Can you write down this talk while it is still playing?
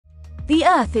The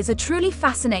Earth is a truly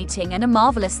fascinating and a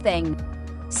marvelous thing.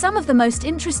 Some of the most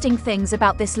interesting things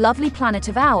about this lovely planet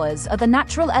of ours are the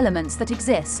natural elements that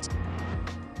exist.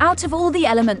 Out of all the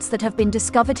elements that have been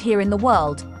discovered here in the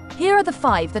world, here are the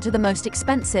 5 that are the most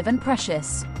expensive and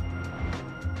precious.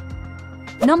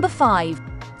 Number 5.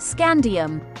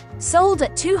 Scandium. Sold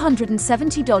at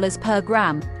 $270 per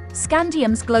gram,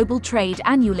 scandium's global trade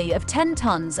annually of 10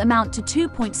 tons amount to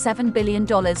 $2.7 billion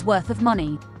worth of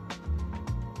money.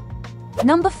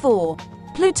 Number 4.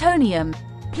 Plutonium.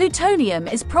 Plutonium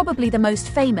is probably the most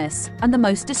famous and the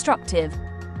most destructive.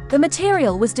 The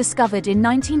material was discovered in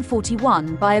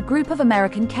 1941 by a group of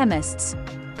American chemists,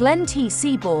 Glenn T.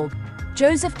 Seaborg,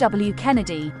 Joseph W.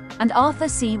 Kennedy, and Arthur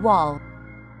C. Wall.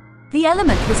 The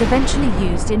element was eventually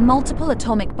used in multiple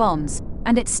atomic bombs,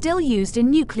 and it's still used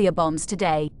in nuclear bombs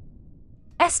today.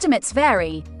 Estimates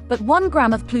vary, but 1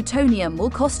 gram of plutonium will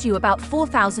cost you about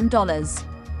 $4,000.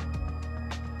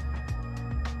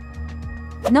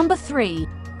 Number 3.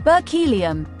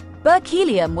 Berkelium.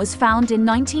 Berkelium was found in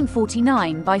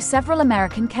 1949 by several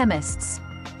American chemists.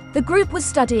 The group was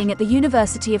studying at the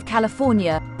University of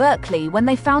California, Berkeley, when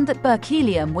they found that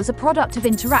berkelium was a product of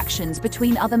interactions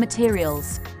between other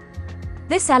materials.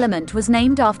 This element was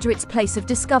named after its place of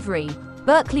discovery,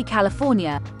 Berkeley,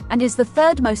 California, and is the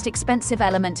 3rd most expensive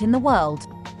element in the world.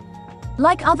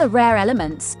 Like other rare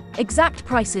elements, exact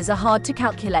prices are hard to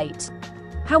calculate.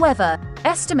 However,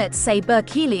 estimates say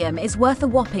berkelium is worth a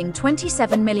whopping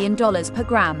 $27 million per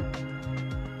gram.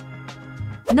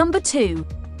 Number 2.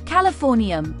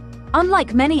 Californium.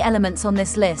 Unlike many elements on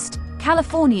this list,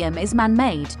 californium is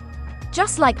man-made.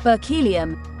 Just like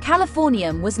berkelium,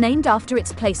 californium was named after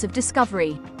its place of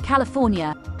discovery,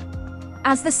 California.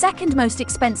 As the 2nd most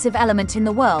expensive element in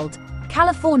the world,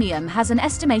 californium has an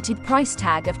estimated price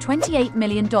tag of $28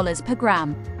 million per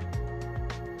gram.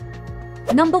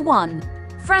 Number 1.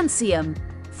 Francium.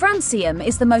 Francium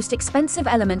is the most expensive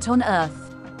element on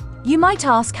Earth. You might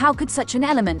ask, how could such an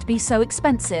element be so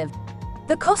expensive?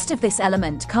 The cost of this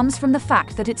element comes from the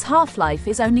fact that its half-life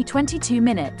is only 22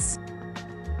 minutes.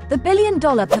 The $1 billion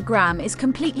per gram is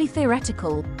completely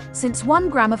theoretical, since 1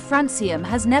 gram of francium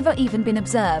has never even been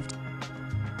observed.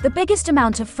 The biggest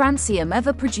amount of francium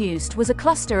ever produced was a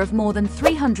cluster of more than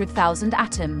 300,000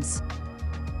 atoms.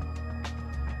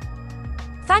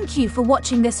 Thank you for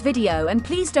watching this video, and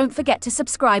please don't forget to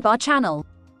subscribe our channel.